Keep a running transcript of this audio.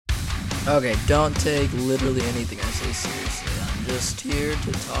Okay, don't take literally anything I say seriously. I'm just here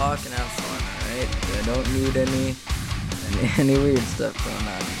to talk and have fun, alright? I don't need any weird stuff going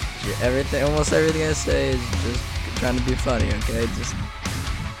on. Almost everything I say is just trying to be funny, okay? Just,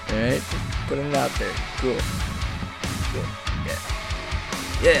 alright? Just putting it out there. Cool.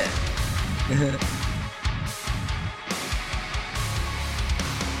 Yeah.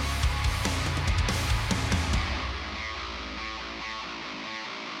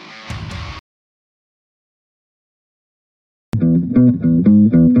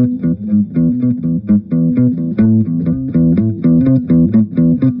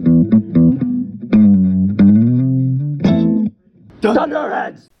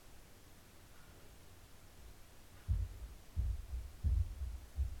 Thunderheads!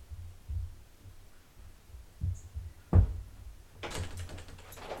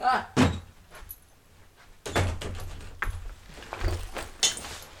 Ah.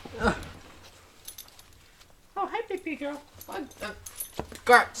 Oh, hi, big girl. What?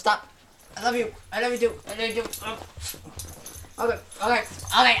 Girl, stop. I love you. I love you too. Okay.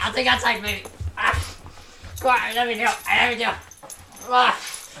 I'll take you outside, baby. Come on, I love you too. Come on.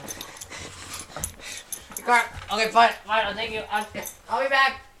 Okay, fine, I'll take you. I'll be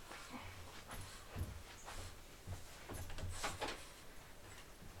back.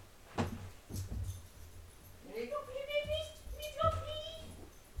 You need to go pee, baby? You need to go pee?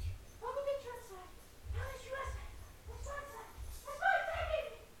 I'll go get you outside. I'll let you outside. Let's go outside.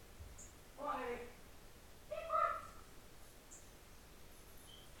 Baby. Come on, baby. Hey, Mark.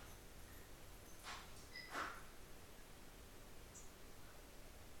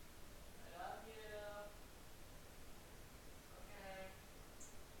 I love you. Okay.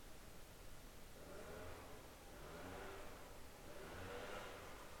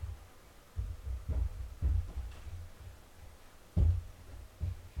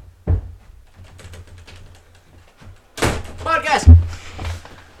 Podcast.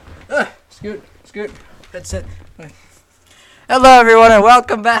 Scoot. That's it. Hello, everyone, and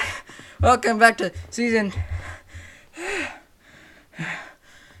welcome back. Welcome back to season.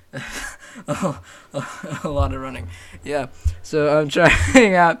 A lot of running. Yeah. So I'm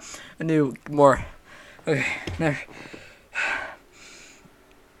trying out a new, more. Okay. There.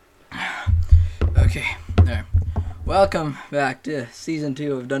 Okay. There. Welcome back to season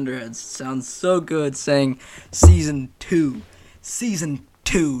 2 of Dunderheads. Sounds so good saying season 2. Season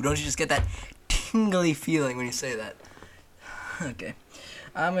 2. Don't you just get that tingly feeling when you say that? Okay.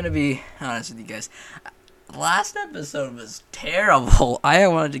 I'm going to be honest with you guys. Last episode was terrible. I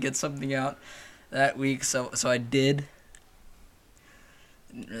wanted to get something out that week, so I did.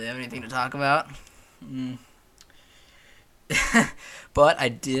 Didn't really have anything to talk about. But I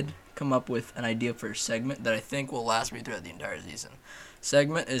did come up with an idea for a segment that I think will last me throughout the entire season.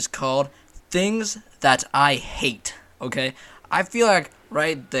 Segment is called Things That I Hate. Okay? I feel like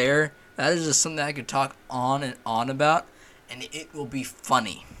right there, that is just something I could talk on and on about, and it will be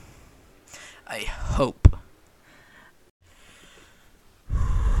funny. I hope.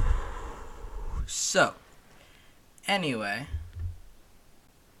 So, anyway,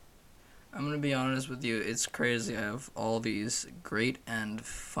 I'm going to be honest with you. It's crazy. I have all these great and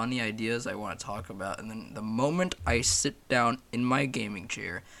funny ideas I want to talk about, and then the moment I sit down in my gaming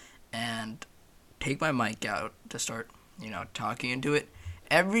chair and take my mic out to start, talking into it,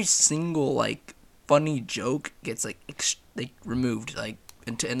 every single, funny joke gets, removed, and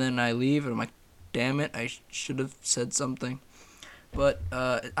then I leave, and I'm like, damn it, I should have said something. But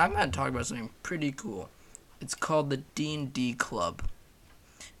I'm going to talk about something pretty cool. It's called the D&D Club.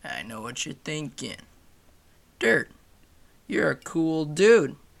 I know what you're thinking. Dirt, you're a cool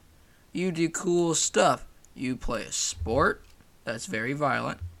dude. You do cool stuff. You play a sport that's very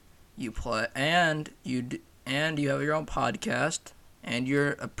violent. You play and you have your own podcast, and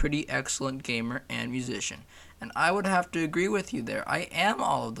you're a pretty excellent gamer and musician. And I would have to agree with you there. I am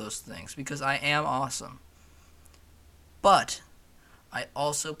all of those things because I am awesome. But I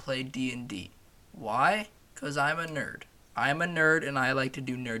also play D&D. Why? Because I'm a nerd. I'm a nerd, and I like to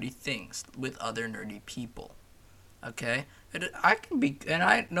do nerdy things with other nerdy people. Okay? I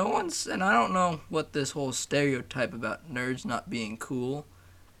don't know what this whole stereotype about nerds not being cool,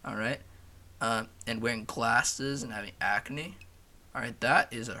 alright? And wearing glasses and having acne. Alright,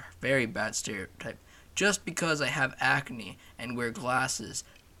 that is a very bad stereotype. Just because I have acne and wear glasses,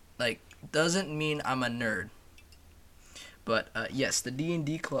 doesn't mean I'm a nerd. But, yes, the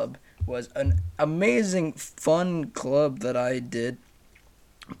D&D Club was an amazing, fun club that I did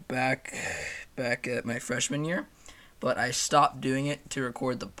back at my freshman year. but I stopped doing it to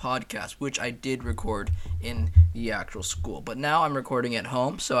record the podcast, which I did record in the actual school. But now I'm recording at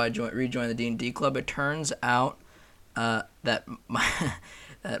home, so I rejoined the D&D club. It turns out that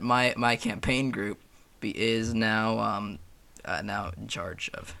my campaign group is now in charge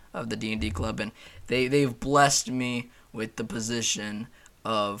of the D&D club, and they've blessed me with the position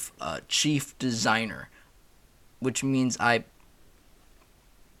of chief designer, which means I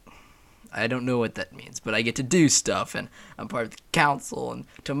don't know what that means, but I get to do stuff, and I'm part of the council, and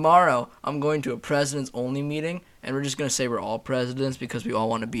tomorrow I'm going to a president's only meeting, and we're just going to say we're all presidents because we all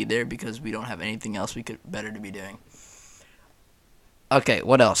want to be there because we don't have anything else we could better to be doing. Okay,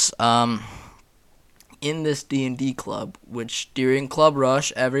 what else? In this D&D club, which during Club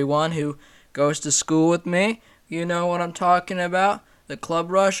Rush, everyone who goes to school with me, you know what I'm talking about. The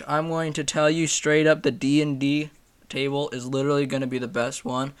Club Rush, I'm going to tell you straight up, the D&D table is literally going to be the best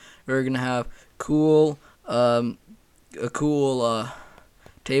one. We're going to have a cool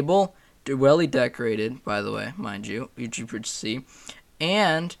table, well decorated, by the way, mind you, which you could see.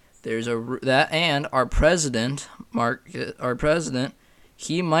 And there's and our president,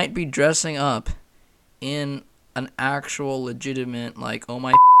 he might be dressing up in an actual legitimate, like, oh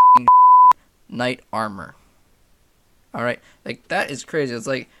my knight armor. Alright, like, that is crazy. It's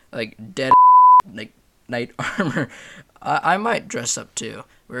like dead, like, knight armor. I might dress up too.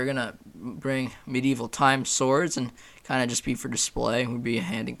 We're gonna bring medieval time swords and kind of just be for display. We'll be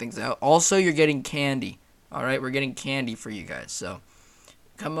handing things out. Also, you're getting candy. Alright, we're getting candy for you guys, so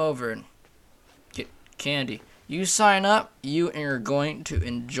come over and get candy. You sign up, you are going to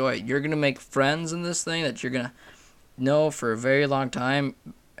enjoy it. You're going to make friends in this thing that you're going to know for a very long time.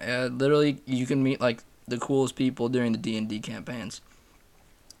 Literally, you can meet, like, the coolest people during the D&D campaigns.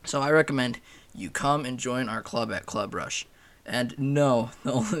 So I recommend you come and join our club at Club Rush. And no,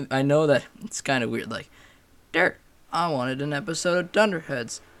 I know that it's kind of weird. Like, Dirt, I wanted an episode of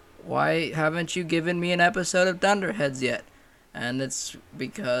Dunderheads. Why haven't you given me an episode of Dunderheads yet? And it's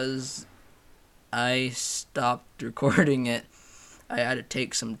because I stopped recording it. I had to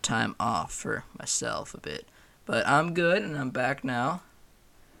take some time off for myself a bit. But I'm good, and I'm back now.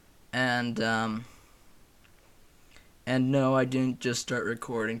 And no, I didn't just start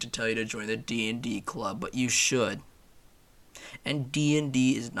recording to tell you to join the D&D club, but you should. And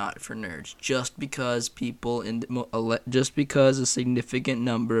D&D is not for nerds. Just because a significant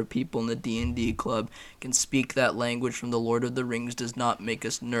number of people in the D&D club can speak that language from the Lord of the Rings does not make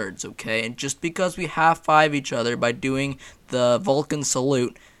us nerds, okay? And just because we high-five each other by doing the Vulcan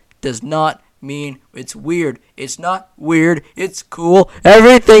salute does not mean it's weird. It's not weird. It's cool.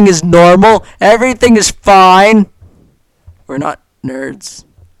 Everything is normal. Everything is fine. We're not nerds.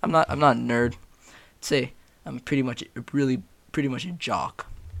 I'm not a nerd. Say, I'm pretty much a jock,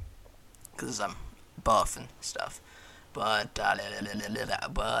 because I'm buff and stuff. But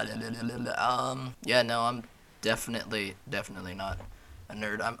yeah, no, I'm definitely not a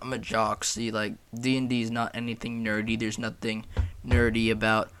nerd. I'm a jock. See, like, D&D is not anything nerdy. There's nothing nerdy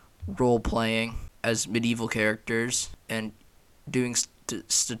about role playing as medieval characters and doing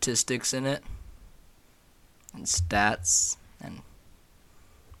statistics in it and stats and.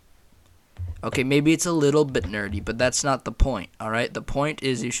 Okay, maybe it's a little bit nerdy, but that's not the point, alright? The point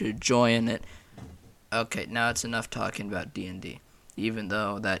is you should join it. Okay, now it's enough talking about D&D, even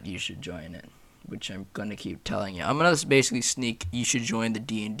though that you should join it, which I'm going to keep telling you. I'm going to basically sneak you should join the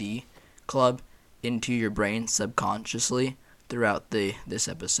D&D club into your brain subconsciously throughout this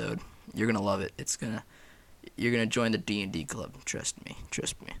episode. You're going to love it. You're going to join the D&D club, trust me.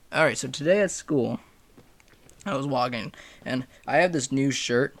 Alright, so today at school, I was walking, and I have this new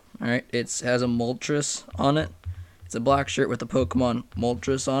shirt. All right, it has a Moltres on it. It's a black shirt with a Pokemon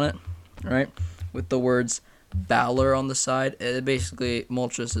Moltres on it, all right, with the words Valor on the side. Basically,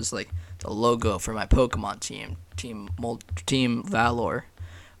 Moltres is like the logo for my Pokemon Team Valor,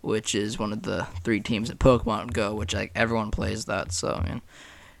 which is one of the 3 teams at Pokemon Go, which, like, everyone plays that. So, man.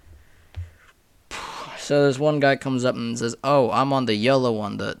 So this one guy comes up and says, "Oh, I'm on the yellow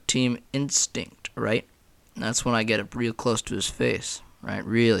one, the Team Instinct, right?" And that's when I get up real close to his face. Right,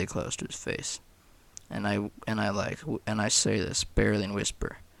 really close to his face, and I say this barely in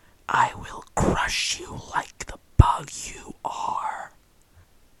whisper: "I will crush you like the bug you are."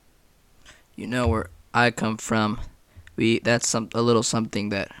 You know where I come from. That's a little something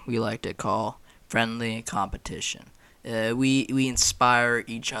that we like to call friendly competition. We inspire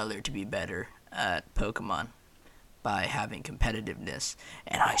each other to be better at Pokemon by having competitiveness.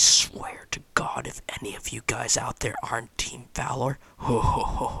 And I swear to God, if any of you guys out there aren't Team Valor,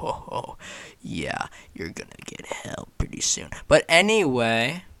 yeah, you're gonna get hell pretty soon. But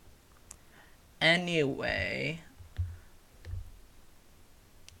anyway,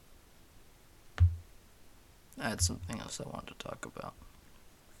 I had something else I wanted to talk about.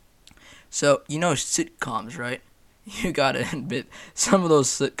 So, sitcoms, right? You gotta admit, some of those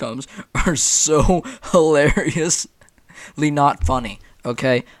sitcoms are so hilariously not funny,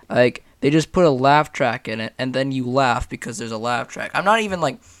 okay? Like, they just put a laugh track in it, and then you laugh because there's a laugh track. I'm not even,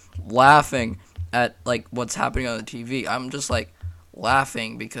 like, laughing at, like, what's happening on the TV. I'm just, like,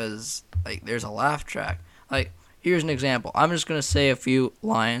 laughing because, like, there's a laugh track. Like, here's an example. I'm just gonna say a few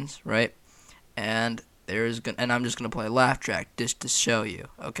lines, right? And I'm just gonna play a laugh track just to show you,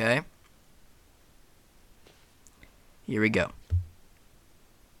 okay? Here we go.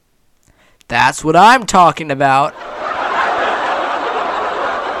 That's what I'm talking about.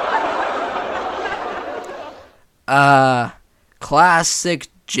 Classic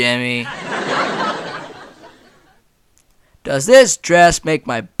Jimmy. Does this dress make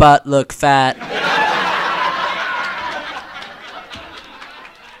my butt look fat?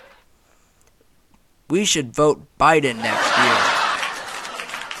 We should vote Biden next year.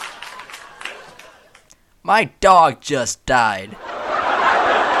 My dog just died.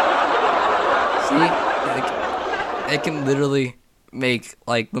 See? It can literally make,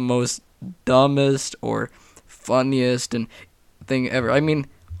 like, the most dumbest or funniest and thing ever. I mean,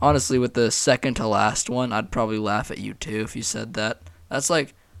 honestly, with the second to last one, I'd probably laugh at you too if you said that. That's,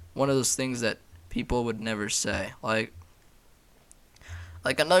 like, one of those things that people would never say. Like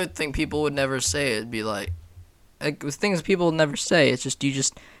another thing people would never say, it'd be like with things people would never say, it's just,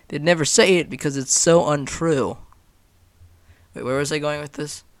 they'd never say it because it's so untrue. Wait, where was I going with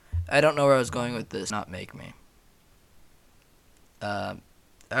this? I don't know where I was going with this. Not make me.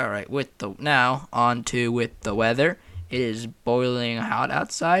 Alright, now, on to with the weather. It is boiling hot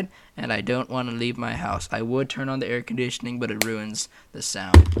outside, and I don't want to leave my house. I would turn on the air conditioning, but it ruins the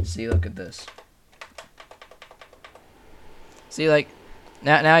sound. See, look at this. See, like,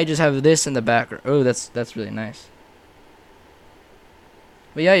 now you just have this in the background. Oh, that's really nice.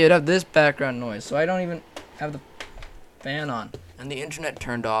 But yeah, you'd have this background noise, so I don't even have the fan on. And the internet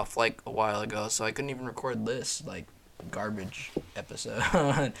turned off, like, a while ago, so I couldn't even record this, like, garbage episode.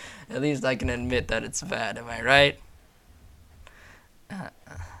 At least I can admit that it's bad, am I right?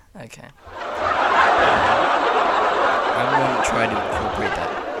 Okay. I'm going to try to incorporate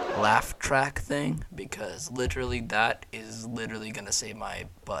that laugh track thing, because literally that is literally going to save my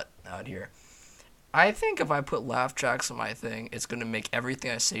butt out here. I think if I put laugh tracks on my thing, it's going to make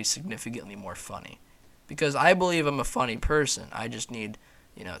everything I say significantly more funny. Because I believe I'm a funny person. I just need,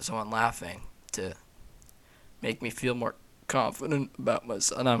 someone laughing to make me feel more confident about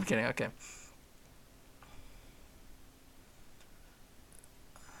myself. No, I'm kidding. Okay.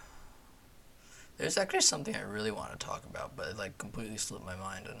 There's actually something I really want to talk about, but it, like, completely slipped my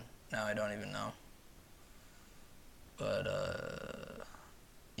mind, and now I don't even know. But,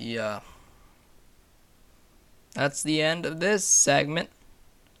 yeah. That's the end of this segment.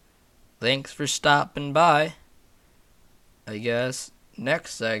 Thanks for stopping by. I guess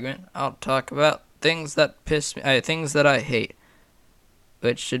next segment I'll talk about things that piss me, things that I hate,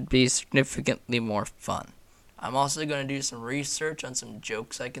 which should be significantly more fun. I'm also going to do some research on some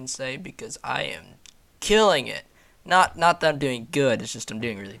jokes I can say, because I am killing it. Not that I'm doing good, it's just I'm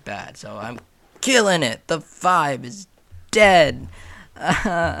doing really bad. So I'm killing it. The vibe is dead.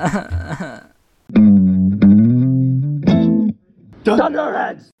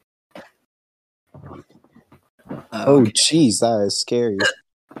 Thunderheads! Oh, jeez, that is scary.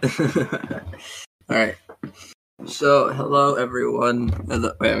 Alright. So, hello, everyone.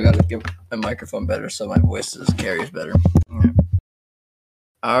 Wait, I gotta get my microphone better so my voice carries better.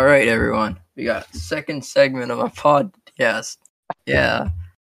 Alright, everyone. We got second segment of our podcast. Yeah.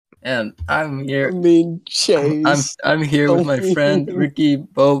 And I'm here. Chase. I'm here with my friend Ricky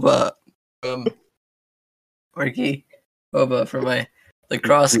Boba. Ricky Boba from my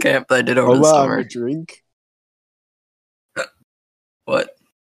lacrosse camp that I did over the summer. I'm a drink. What?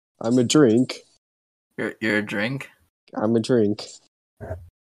 I'm a drink. You're a drink? I'm a drink.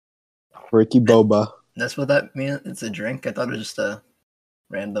 Ricky Boba. That's what that means? It's a drink? I thought it was just a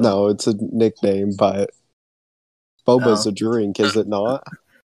random... No, it's a nickname, but Boba's a drink, is it not?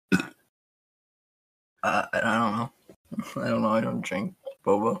 I don't know. I don't drink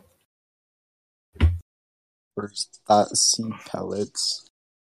boba. Where's that seed pellets?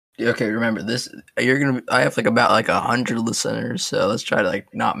 Okay, remember this. I have about 100 listeners, so let's try to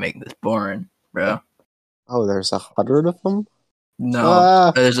not make this boring, bro. Oh, there's 100 of them?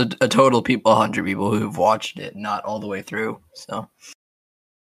 No, there's a total 100 people who've watched it, not all the way through. So,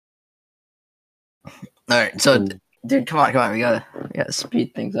 all right. So, dude, come on, we gotta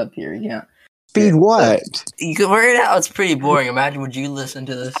speed things up here. You can't. Speed what? You can work it out. It's pretty boring. Imagine, would you listen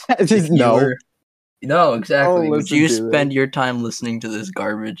to this? No. No, exactly. Would listen you to spend your time listening to this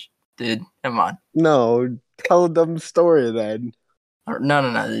garbage, dude? Come on. No, tell a dumb story then.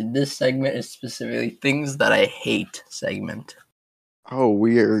 No. This segment is specifically things that I hate segment. Oh,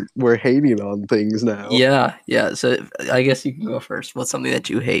 we're hating on things now. Yeah. So I guess you can go first. What's something that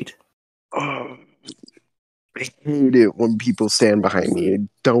you hate? Oh, I hate it when people stand behind me. I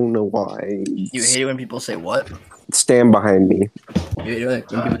don't know why. You hate it when people say what? Stand behind me. You hate it when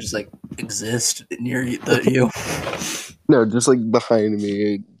people just like exist near you. No, just like behind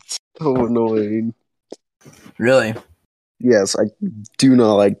me. It's so annoying. Really? Yes, I do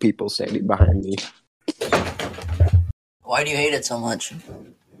not like people standing behind me. Why do you hate it so much?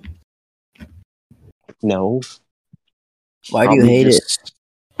 No. Why do you hate it?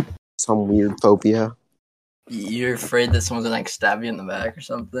 Some weird phobia. You're afraid that someone's gonna like stab you in the back or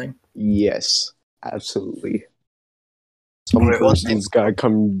something? Yes, absolutely. Some Wait, what's person's gotta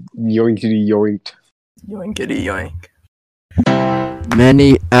come yoinkity yoinked. Yoinkity yoink.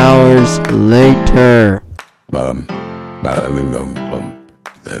 Many hours later.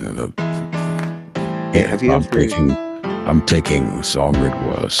 Hey, have you ever... I'm taking song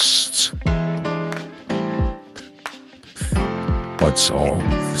requests. What song,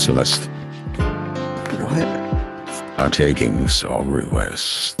 Celeste? What? I'm taking song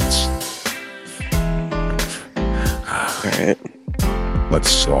requests. Alright. What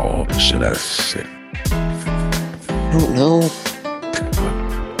song should I sing? I don't know.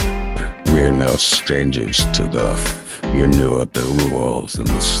 We're now strangers to the... You knew what the rules and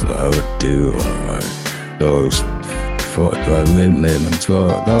stuff do. Those for the women for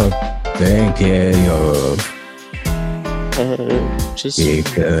the thinking of. Just... You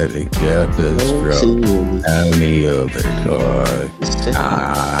couldn't get this from any other card.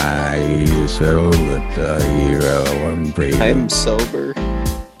 I so with the hero and breathe. I'm sober.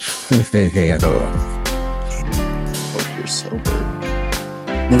 Hope you're sober.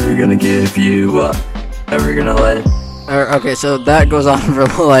 Never gonna give you up. Never gonna let. Okay, so that goes on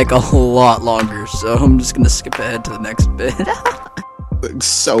for like a lot longer. So I'm just gonna skip ahead to the next bit. Looks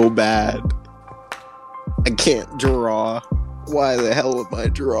so bad. I can't draw. Why the hell am I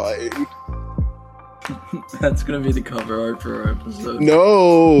drawing? That's gonna be the cover art for our episode.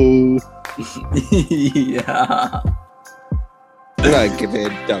 No. Yeah. I'm not giving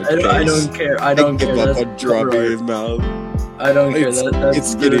it duck face. I don't care. I don't care. Give up That's on drawing his mouth. I don't care. That's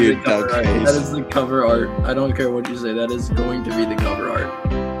It's getting a duck art. face. That is the cover art. I don't care what you say. That is going to be the cover art.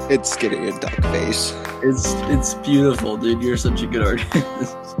 It's getting a duck face. It's beautiful, dude. You're such a good artist.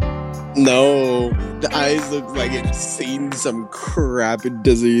 No, the eyes look like it's seen some crap. It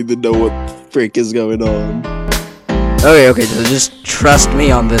doesn't even know what the frick is going on. Okay, so just trust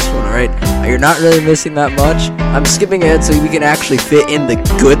me on this one, alright? You're not really missing that much. I'm skipping ahead so we can actually fit in the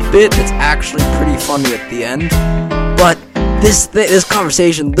good bit. It's actually pretty funny at the end. But this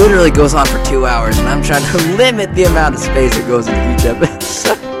conversation literally goes on for 2 hours, and I'm trying to limit the amount of space that goes into each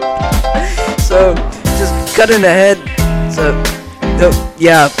episode. So, just cutting ahead.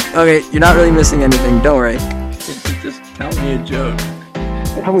 Yeah, okay, you're not really missing anything, don't worry. Just tell me a joke.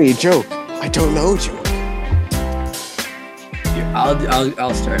 Tell me a joke. I don't know a joke.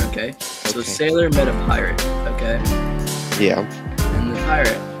 I'll start, okay? So sailor met a pirate, okay? Yeah. And the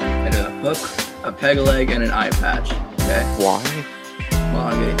pirate had a hook, a peg leg, and an eye patch, okay? Why?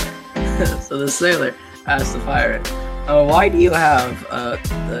 Well, okay. So the sailor asked the pirate, why do you have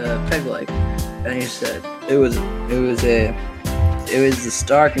the peg leg? And he said, it was the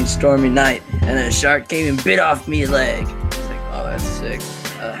stark and stormy night, and a shark came and bit off me leg. He's like, oh, that's sick.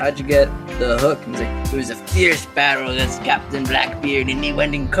 How'd you get the hook? And he's like, it was a fierce battle against Captain Blackbeard, and he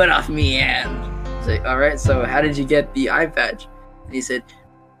went and cut off me hand. He's like, alright, so how did you get the eye patch? And he said,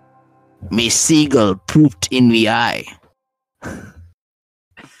 me seagull pooped in the eye. And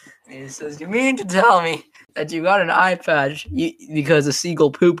he says, you mean to tell me that you got an eye patch because a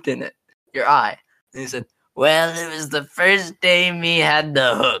seagull pooped in it, your eye? And he said, well, it was the first day me had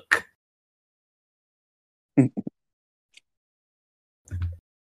the hook.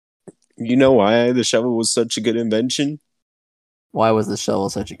 You know why the shovel was such a good invention? Why was the shovel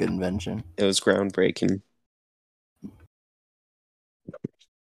such a good invention? It was groundbreaking.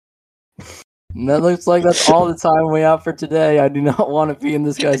 And that looks like that's all the time we have for today. I do not want to be in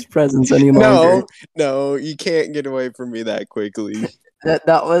this guy's presence any longer. No, you can't get away from me that quickly. That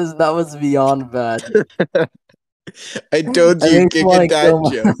was beyond bad. I told you kick a dad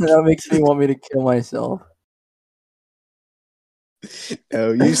joke. That makes me want me to kill myself.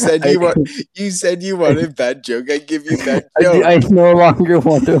 No, you said you wanted bad joke. I give you bad joke. I no longer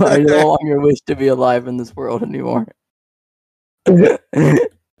want to. I no longer wish to be alive in this world anymore.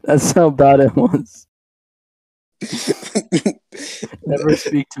 That's how bad it was. Never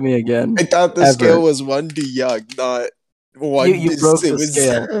speak to me again. I thought the Ever. scale was 1 to yuck, not 1 You to broke the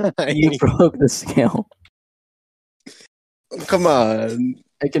scale. You suicide. broke the scale. Come on.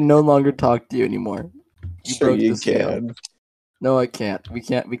 I can no longer talk to you anymore. You Sure broke you the scale. can. No, I can't. We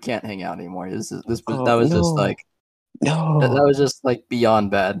can't hang out anymore. That Oh, was just no. like No. that was just like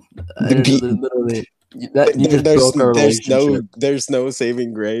beyond bad. The be- Literally, you just broke our relationship. there's no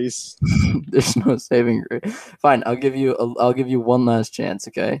saving grace. There's no saving grace. Fine, I'll give you one last chance.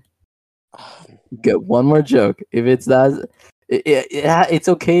 Okay, get one more joke. If it's that, it's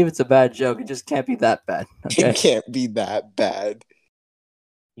okay if it's a bad joke. It just can't be that bad. Okay. It can't be that bad.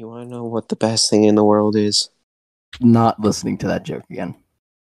 You want to know what the best thing in the world is? Not listening to that joke again.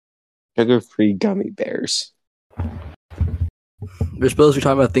 Sugar-free gummy bears. We're supposed to be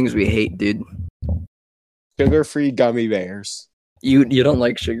talking about things we hate, dude. Sugar-free gummy bears. You don't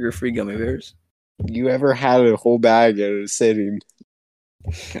like sugar-free gummy bears? You ever had a whole bag in a sitting?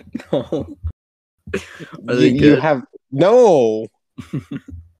 No. Are they You good? have no.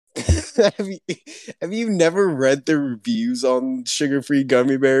 have you never read the reviews on sugar-free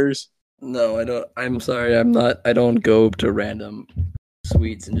gummy bears? No, I don't. I'm sorry. I don't go to random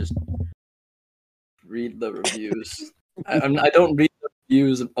sweets and just read the reviews. I don't read the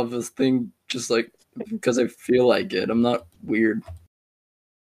reviews of this thing just like because I feel like it. I'm not weird.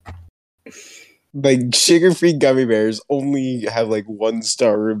 Like sugar-free gummy bears only have like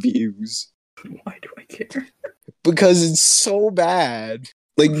 1-star reviews. Why do I care? Because it's so bad.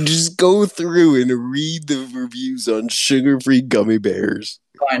 Like, just go through and read the reviews on sugar-free gummy bears.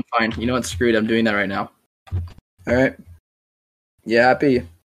 Fine. You know what? Screw it. I'm doing that right now. All right. You happy?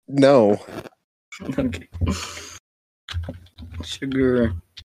 No. Okay.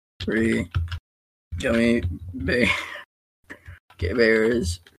 Sugar-free gummy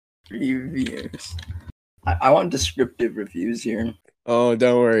bears reviews. I want descriptive reviews here. Oh,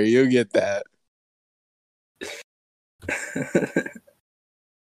 don't worry. You'll get that.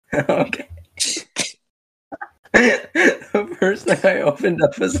 Okay. The first thing I opened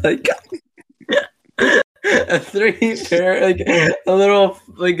up was like a 3-pair, like a little,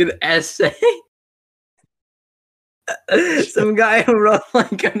 like an essay. Some guy who wrote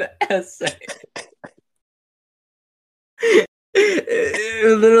like an essay. It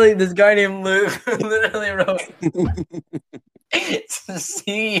was literally this guy named Luke literally wrote to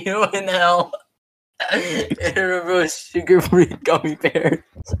see you in hell. It removes sugar-free gummy bears.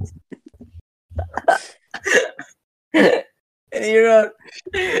 And he wrote,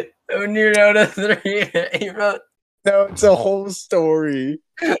 when you wrote a 3, he wrote, No, it's a whole story.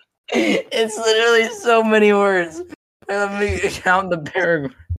 it's literally so many words. Let me count the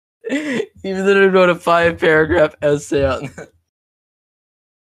paragraph. He literally wrote a 5-paragraph essay on this.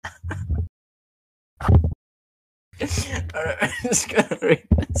 Alright, I'm just gonna read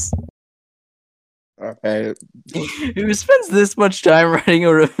this. Okay. Who spends this much time writing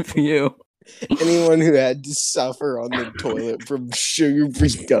a review? Anyone who had to suffer on the toilet from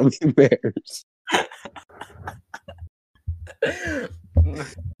sugar-free gummy bears. It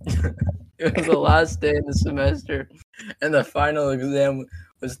was the last day of the semester, and the final exam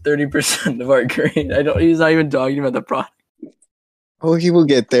was 30% of our grade. He's not even talking about the product. Oh, he will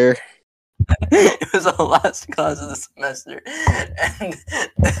get there. It was the last class of the semester,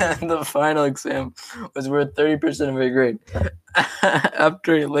 and the final exam was worth 30% of my grade.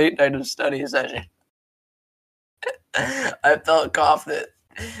 After a late night of study session, I felt confident,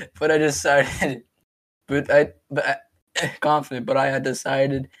 but I had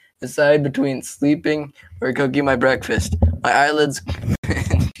decided between sleeping or cooking my breakfast. My eyelids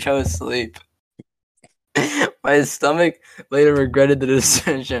chose sleep. My stomach later regretted the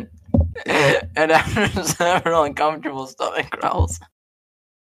decision. And after several uncomfortable stomach growls,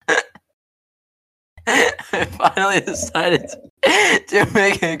 I finally decided to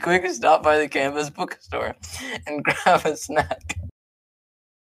make a quick stop by the campus bookstore and grab a snack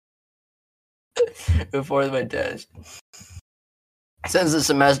before my test. Since the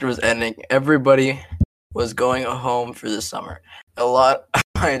semester was ending, everybody was going home for the summer. A lot of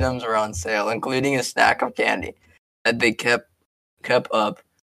items were on sale, including a stack of candy that they kept up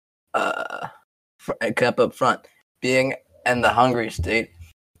front. Being in the hungry state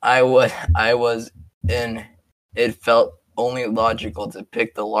I was in, it felt only logical to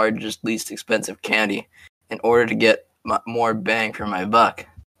pick the largest, least expensive candy in order to get more bang for my buck.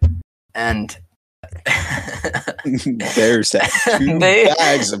 And There's that 2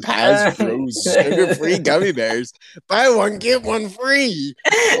 bags of Hasbro's sugar-free gummy bears. Buy one, get one free.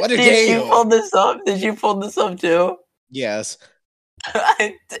 What a Did you deal. pull this up? Did you pull this up too? Yes.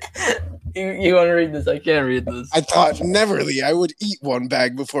 You want to read this? I can't read this. I thought neverly I would eat one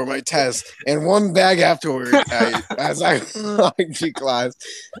bag before my test and one bag afterward. As I walked to class,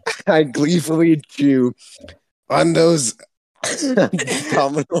 I gleefully chew on those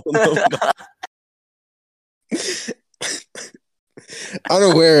abdominal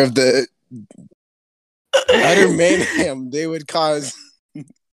unaware of the utter mayhem they would cause.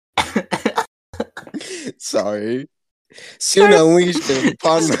 Sorry. Soon unleashed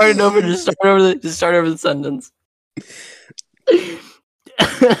upon Start over the sentence.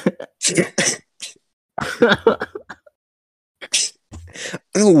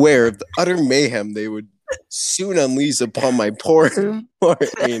 unaware of the utter mayhem they would soon unleash upon my poor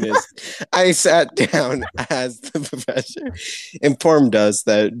anus. I sat down as the professor informed us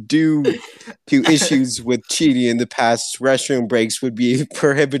that due to issues with cheating in the past, restroom breaks would be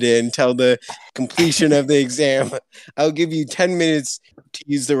prohibited until the completion of the exam. I'll give you 10 minutes to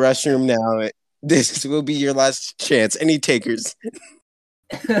use the restroom now. This will be your last chance. Any takers?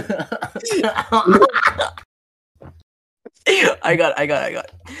 I got.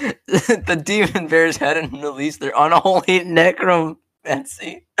 The demon bears hadn't released their unholy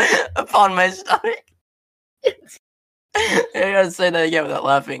necromancy upon my stomach. I gotta say that again without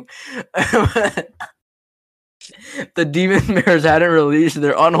laughing. The demon bears hadn't released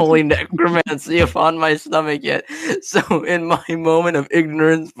their unholy necromancy upon my stomach yet. So, in my moment of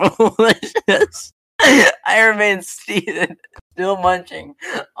ignorance, foolishness, I remained seated, still munching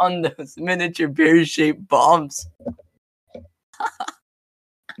on those miniature bear-shaped bombs.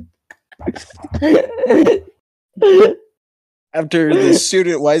 After the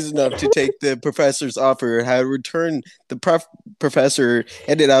student wise enough to take the professor's offer had returned, the professor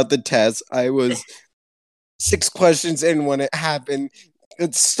handed out the test. I was 6 questions in when it happened.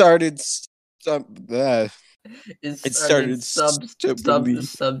 It started. It started stupidly.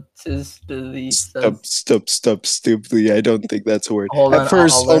 Stupidly. I don't think that's a word. Hold on, At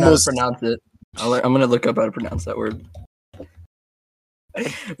first, I'll learn almost. how to pronounce it. I'm gonna look up how to pronounce that word.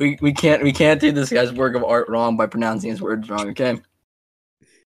 We can't do this guy's work of art wrong by pronouncing his words wrong. Okay.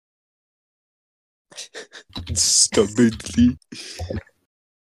 Stupidly.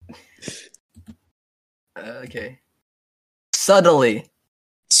 Okay. Subtly.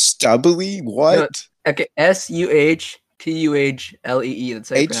 Stubbly? What? Okay. SUHTUHLEE. That's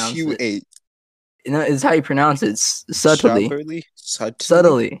how you pronounce it. HUH. No, it's how you pronounce it. Subtly.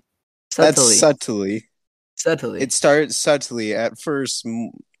 Subtly. That's subtly. Subtly. It started subtly at first,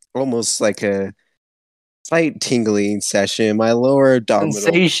 almost like a slight tingling session. My lower abdominal.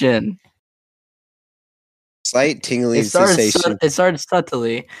 Sensation. Slight tingling sensation. It started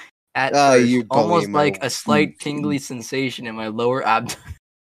subtly at first, you almost bully like my- a slight tingly sensation in my lower abdomen.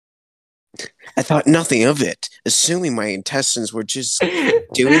 I thought nothing of it, assuming my intestines were just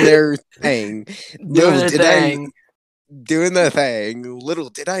doing their thing. Doing their thing. Little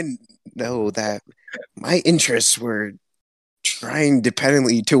did I know that my interests were trying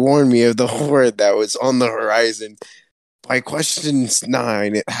dependently to warn me of the horror that was on the horizon. By question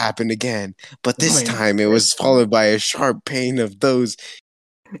 9, it happened again, but this time it was followed by a sharp pain of those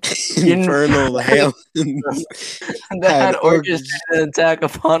infernal hail that had orchestrated an attack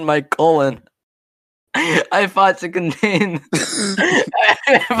upon my colon. I fought to contain.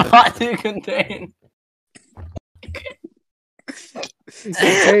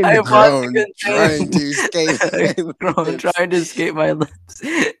 I groaned, trying to escape. Trying to escape my lips.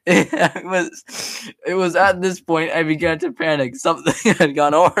 It was at this point I began to panic. Something had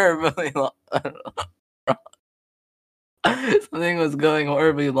gone horribly wrong. Something was going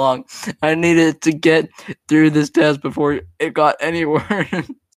horribly wrong. I needed to get through this test before it got any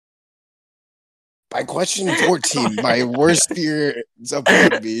worse. By question 14, my worst fear is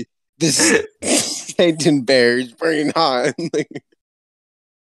upon me. This Satan bear is burning hot.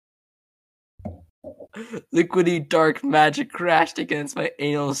 Liquidy dark magic crashed against my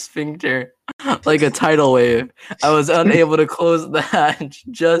anal sphincter like a tidal wave. I was unable to close the hatch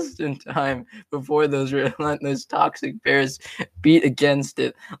just in time before those relentless toxic bears beat against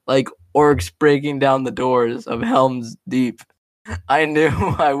it like orcs breaking down the doors of Helm's Deep. I knew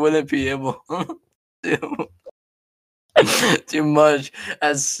I wouldn't be able to too much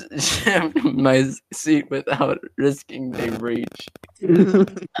as shift my seat without risking a breach.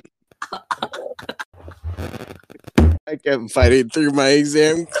 I kept fighting through my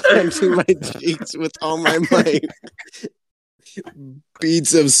exam, clenching my cheeks with all my might.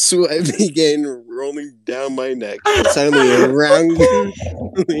 Beads of sweat began rolling down my neck. Suddenly, a wrangling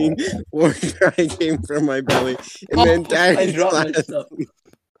war cry came from my belly, and then I dropped my stuff.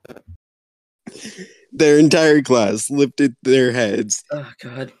 Their entire class lifted their heads. Oh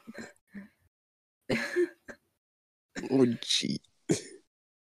God. Oh, gee.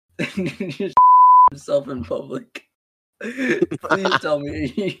 Just yourself in public. Please tell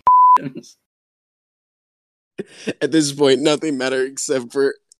me. At this point, nothing mattered except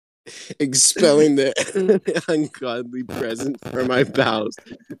for expelling the ungodly presence from my pals.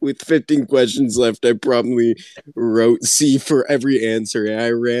 With 15 questions left, I promptly wrote C for every answer, and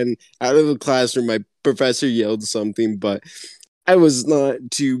I ran out of the classroom. My professor yelled something, but I was not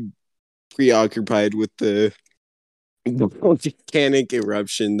too preoccupied with the volcanic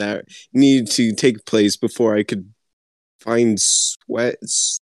eruption that needed to take place before I could find sweet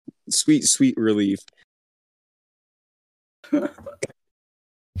relief.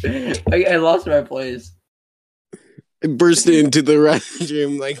 I lost my place. I burst into the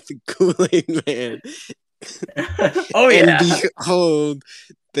restroom like the Kool-Aid man. Oh yeah. And behold,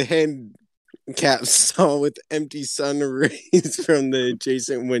 the handicap stall with empty sun rays from the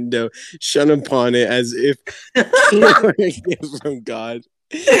adjacent window shone upon it as if it were a gift from God.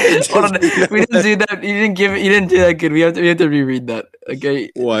 Hold on. We didn't do that. You didn't do that good. We have to reread that. Okay.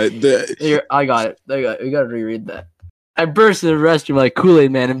 What? Here, I got it. We gotta reread that. I burst into the restroom like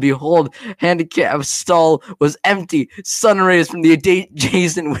Kool-Aid Man, and behold, handicap stall was empty. Sun rays from the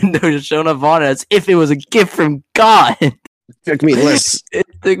adjacent window shone upon it as if it was a gift from God. It took me less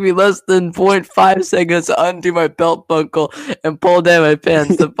than 0.5 seconds to undo my belt buckle and pull down my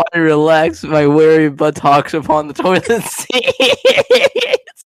pants to finally relax my weary buttocks upon the toilet seat.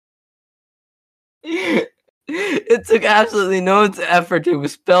 It took absolutely no effort to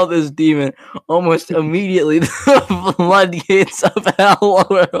expel this demon. Almost immediately, the floodgates of hell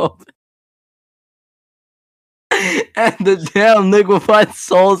were open. And the damn liquefied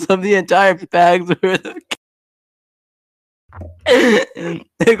souls of the entire bag's worth of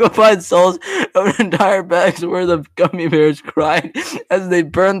liquefied souls of an entire bag's worth of gummy bears cried as they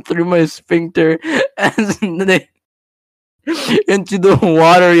burned through my sphincter as they into the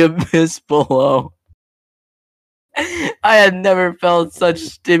watery abyss below. I had never felt such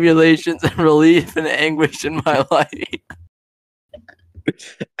stimulations and relief and anguish in my life.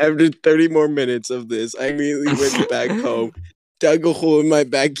 After 30 more minutes of this, I immediately went back home, dug a hole in my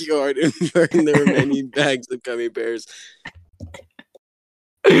backyard, and burned the remaining bags of gummy bears.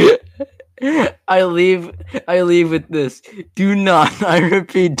 I leave with this. Do not, I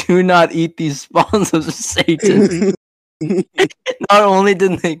repeat, do not eat these spawns of Satan. Not only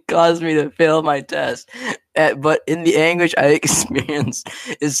did they cause me to fail my test, but in the anguish I experienced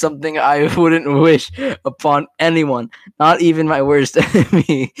is something I wouldn't wish upon anyone, not even my worst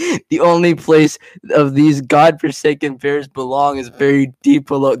enemy. The only place of these godforsaken bears belong is buried deep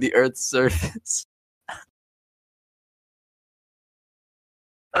below the earth's surface.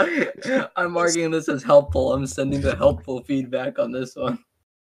 I'm marking this as helpful. I'm sending the helpful feedback on this one.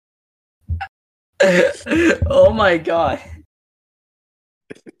 Oh my god.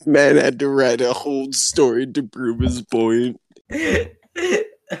 Man had to write a whole story to prove his point. I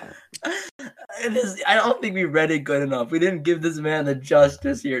don't think we read it good enough. We didn't give this man the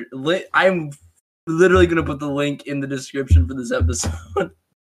justice here. I'm literally gonna put the link in the description for this episode.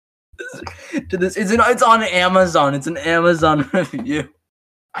 It's on Amazon. It's an Amazon review.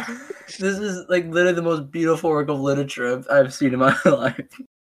 This is like literally the most beautiful work of literature I've seen in my life.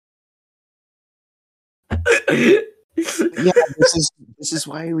 Yeah, this is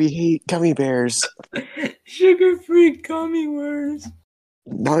why we hate gummy bears. Sugar-free gummy worms.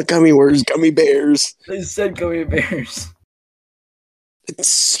 Not gummy worms, gummy bears. They said gummy bears. It's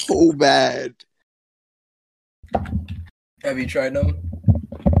so bad. Have you tried them?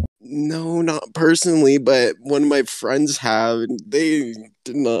 No, not personally, but one of my friends have, and they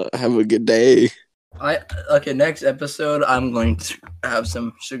did not have a good day. Okay, next episode, I'm going to have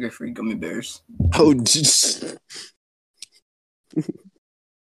some sugar-free gummy bears. Oh, just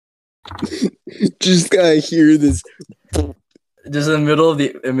gotta hear this. Just in the middle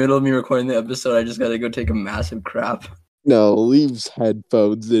of me recording the episode, I just gotta go take a massive crap. No, leaves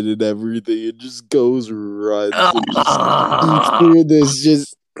headphones in and everything. It just goes runs. You hear this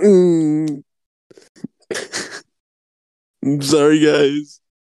just. I'm sorry, guys.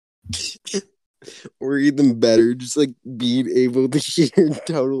 Or even better, just like being able to hear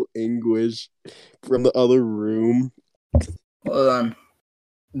total anguish from the other room. Hold on.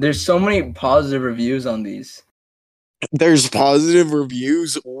 There's so many positive reviews on these. There's positive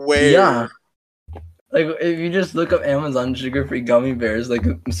reviews? Where? Yeah. Like, if you just look up Amazon sugar-free gummy bears, like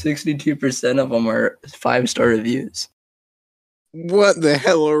 62% of them are 5-star reviews. What the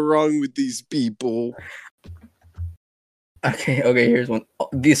hell are wrong with these people? Okay, here's one.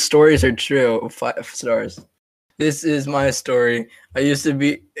 These stories are true. 5 stars. This is my story. I used to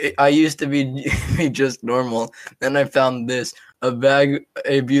be be just normal. Then I found this, a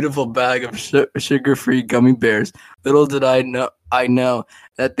beautiful bag of sugar-free gummy bears. Little did I know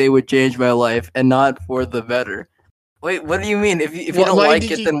that they would change my life, and not for the better. Wait, what do you mean? If you don't Why like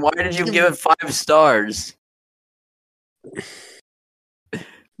did it, you then why did you give give it 5 stars?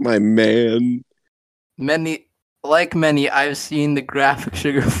 my man? Many, I've seen the graphic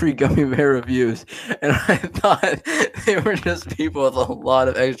sugar-free gummy bear reviews, and I thought they were just people with a lot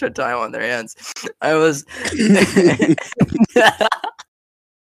of extra time on their hands. I was,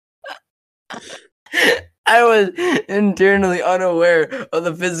 I was internally unaware of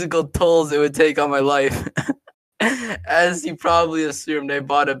the physical tolls it would take on my life. As you probably assumed, I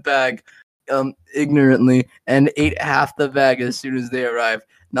bought a bag, ignorantly, and ate half the bag as soon as they arrived,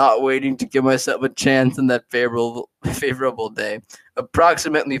 not waiting to give myself a chance in that favorable day.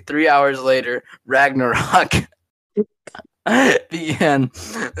 Approximately 3 hours later, Ragnarok began.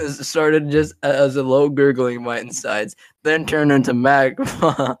 Started just as a low gurgling in my insides, then turned into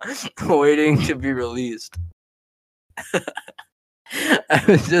magma, waiting to be released. I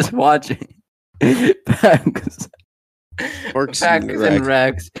was just watching. Packs, Parks packs and and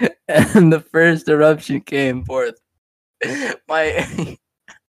Rec. racks, and the first eruption came forth. My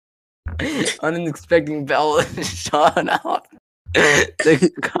unexpected bell shot out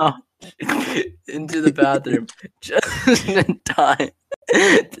the couch into the bathroom just in time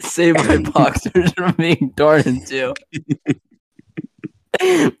to save my boxers from being torn in two.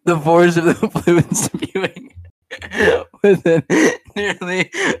 The force of the fluid spewing within nearly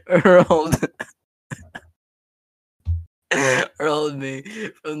hurled hurled me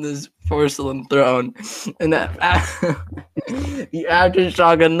from this porcelain throne, and that the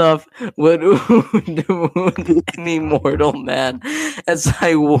aftershock enough would wound any mortal man as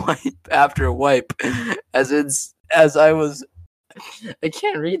I wipe after wipe, as I was. I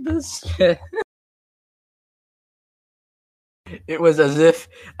can't read this. It was as if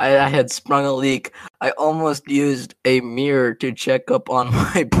I had sprung a leak. I almost used a mirror to check up on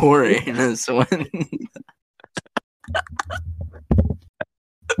my poor anus when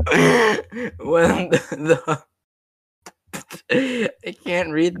the I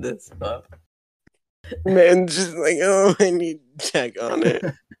can't read this stuff. Man, just like, oh, I need to check on it.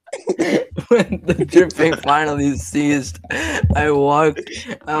 When the dripping finally ceased, I walked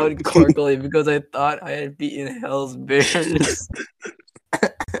out corkily because I thought I had beaten hell's bears.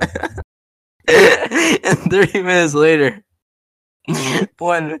 And 30 minutes later,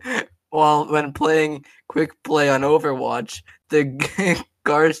 when playing quick play on Overwatch, the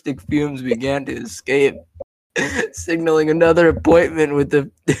caustic fumes began to escape, signaling another appointment with the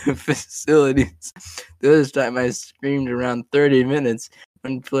facilities. This time I screamed around 30 minutes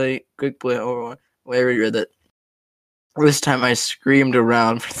when quick play on Overwatch. Wait, I read that. This time I screamed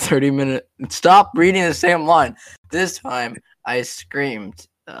around for 30 minutes. Stop reading the same line. This time I screamed.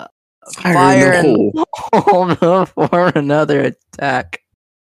 Fire in the hole. Hold for another attack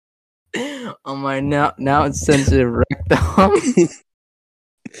on my now sensitive rectum.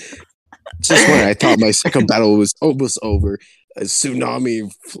 Just when I thought my second battle was almost over, a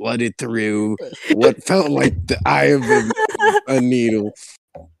tsunami flooded through what felt like the eye of a needle.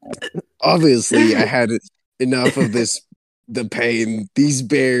 Obviously, I had enough of the pain. These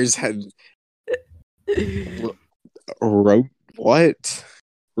bears had wrote what?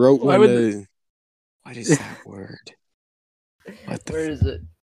 Wrote Why one. would What is that word? What the? Where is it?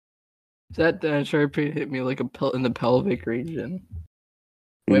 Is that Sharpie hit me like in the pelvic region?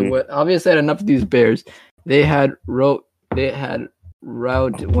 Wait, what? Obviously, I had enough of these bears. They had route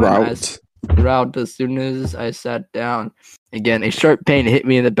route as soon as I sat down. Again, a sharp pain hit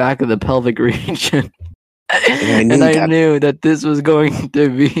me in the back of the pelvic region. And I knew that this was going to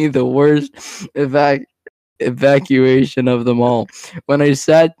be the worst evacuation of them all. When I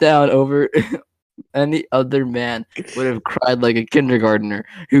sat down over any other man would have cried like a kindergartner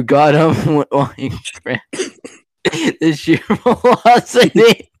who got up while he ran. The sheer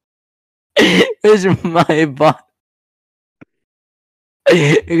velocity is my body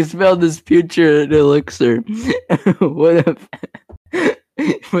expelled this putrid elixir would have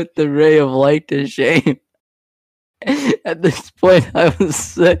with the ray of light to shame. At this point, I was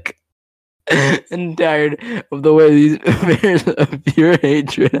sick and tired of the way these bears of pure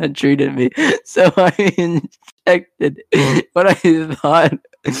hatred had treated me. So I injected what I thought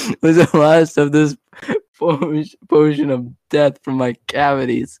was the last of this potion of death from my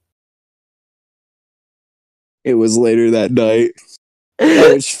cavities. It was later that night.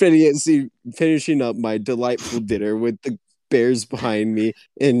 I was finishing up my delightful dinner with the bears behind me,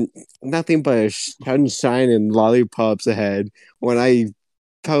 and nothing but a sunshine and lollipops ahead when I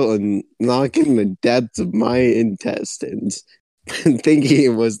felt a knock in the depths of my intestines. Thinking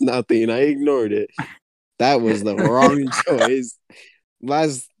it was nothing, I ignored it. That was the wrong choice.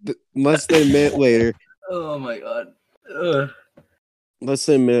 Less than a minute later, Oh my god. Ugh.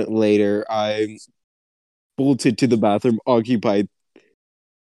 I bolted to the bathroom occupied.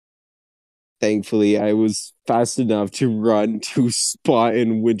 Thankfully, I was fast enough to run to a spot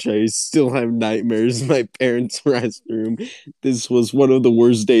in which I still have nightmares, my parents' restroom. This was one of the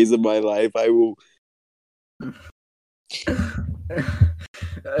worst days of my life. I will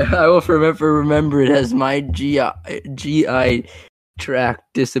forever remember it as my GI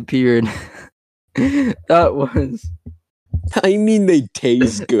tract disappeared. I mean, they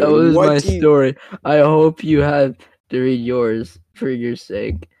taste good. That was What my do you- story. I hope you had to read yours for your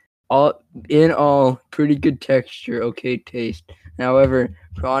sake. In all, pretty good texture, okay taste. However,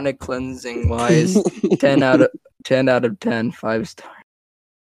 chronic cleansing wise, 10 out of 10, 5 stars.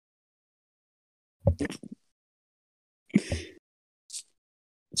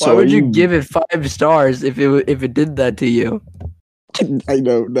 Why would you give it 5 stars if it did that to you? I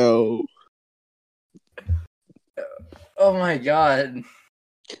don't know. Oh my god.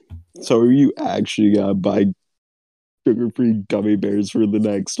 So are you actually gonna buy sugar-free gummy bears for the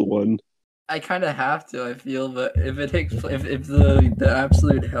next one? I kind of have to. I feel, but if the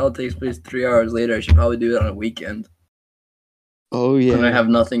absolute hell takes place 3 hours later, I should probably do it on a weekend. Oh When I yeah. have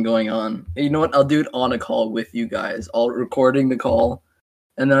nothing going on. You know what? I'll do it on a call with you guys. I'll recording the call,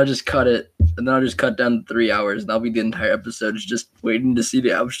 and then I'll just cut it, and then I'll just cut down to 3 hours, and that'll be the entire episode. Just waiting to see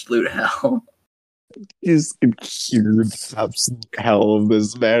the absolute hell. You just can hear the absolute hell of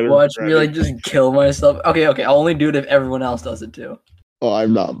this man. Watch me like just kill myself. Okay. I'll only do it if everyone else does it too. Oh,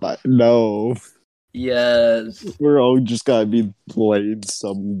 I'm not. No. Yes. We're all just gotta be playing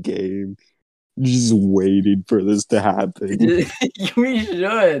some game. Just waiting for this to happen. We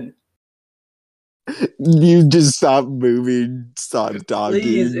should. You just stop moving, stop talking.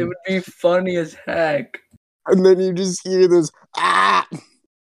 Please, it would be funny as heck. And then you just hear this, ah!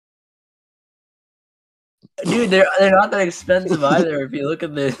 Dude, they're not that expensive either if you look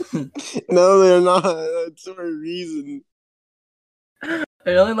at this. No, they're not. That's for a reason.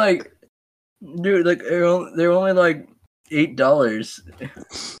 They're only like, dude, like they're only like $8. Wait,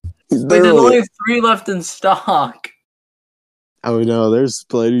 there's only 3 left in stock. Oh no, there's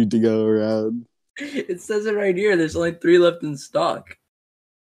plenty to go around. It says it right here. There's only 3 left in stock.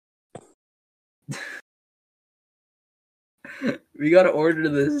 We gotta order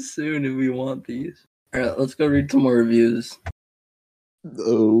this soon if we want these. Alright, let's go read some more reviews.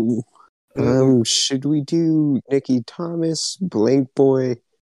 Oh. Should we do Nikki Thomas, Blank Boy,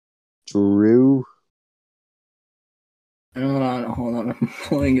 Drew? Hold on, I'm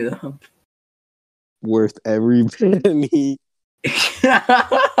pulling it up. Worth every penny.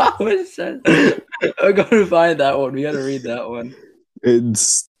 What is that? I'm gonna find that one. We gotta read that one.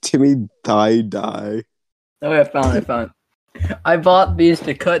 It's Timmy Thigh Die. Oh, I found it. I bought these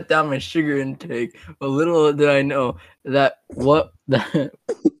to cut down my sugar intake, but little did I know that what was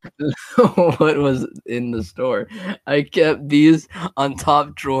in the store. I kept these on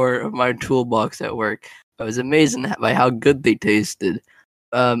top drawer of my toolbox at work. I was amazed by how good they tasted.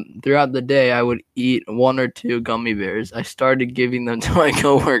 Throughout the day, I would eat 1 or 2 gummy bears. I started giving them to my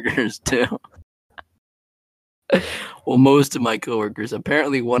coworkers too. Well, most of my coworkers.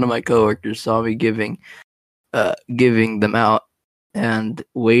 Apparently, one of my coworkers saw me giving them out and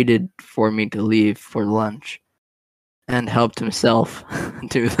waited for me to leave for lunch and helped himself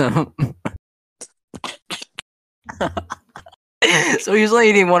to them. So he's only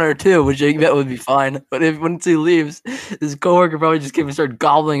eating 1 or 2, which I bet would be fine. But once he leaves, his coworker probably just came and started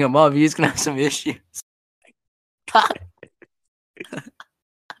gobbling him up. He's gonna have some issues.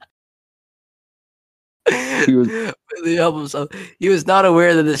 He was not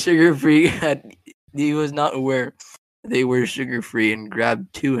aware that the sugar-free he was not aware they were sugar-free and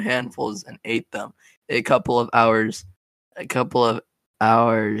grabbed 2 handfuls and ate them. A couple of hours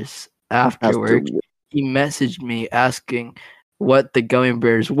afterward, he messaged me asking what the gummy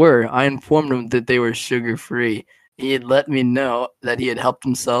bears were. I informed him that they were sugar-free. He had let me know that he had helped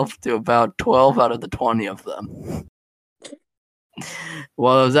himself to about 12 out of the 20 of them.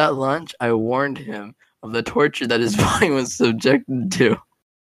 While I was at lunch, I warned him of the torture that his body was subjected to.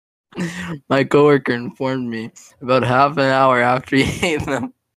 My coworker informed me about half an hour after he ate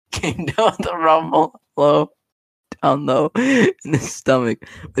them, came down the rumble down low in his stomach.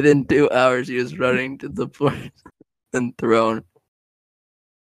 Within 2 hours, he was running to the floor and thrown.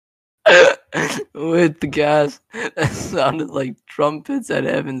 with the gas that sounded like trumpets at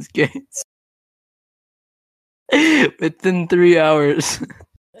heaven's gates. Within 3 hours,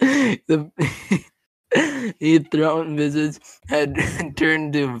 the thrown visits had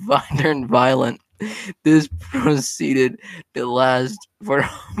turned violent. This proceeded to last for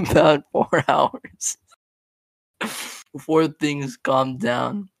about 4 hours before things calmed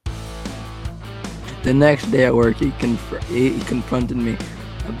down. The next day at work, he confronted me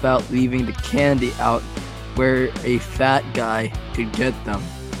about leaving the candy out where a fat guy could get them.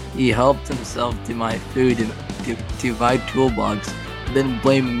 He helped himself to my food and to my toolbox, then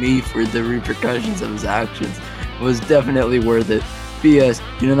blamed me for the repercussions of his actions. It was definitely worth it. P.S.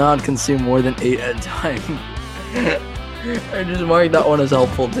 Do not consume more than 8 at a time. I just marked that one as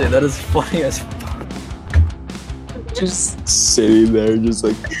helpful too. That is funny as fuck. Just sitting there, just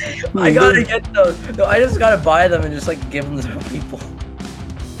like I gotta get those. No, I just gotta buy them and just like give them to people.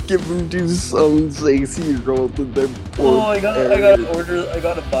 give them to some 6-year-old in their Oh, I gotta order. I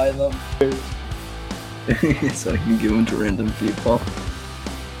gotta buy them. So I can give them to random people.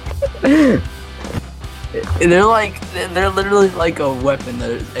 They're literally like a weapon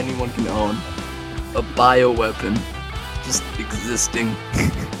that anyone can own. A bioweapon. Just existing.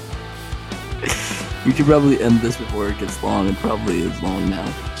 We should probably end this before it gets long. It probably is long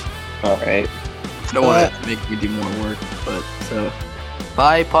now. Alright. I don't want it to make me do more work, but so.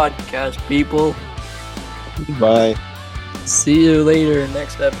 Bye, podcast people. Bye. See you later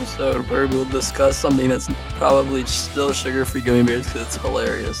next episode where we'll discuss something that's probably still sugar-free gummy bears because it's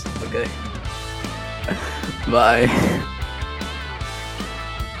hilarious. Okay. Bye.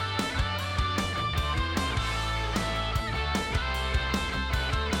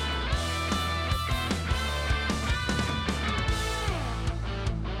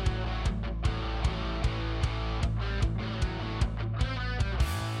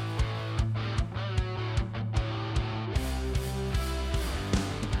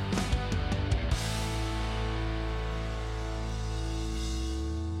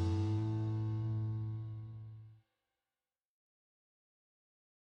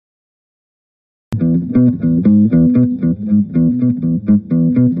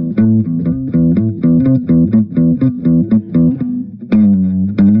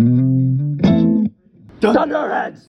 Thunderheads!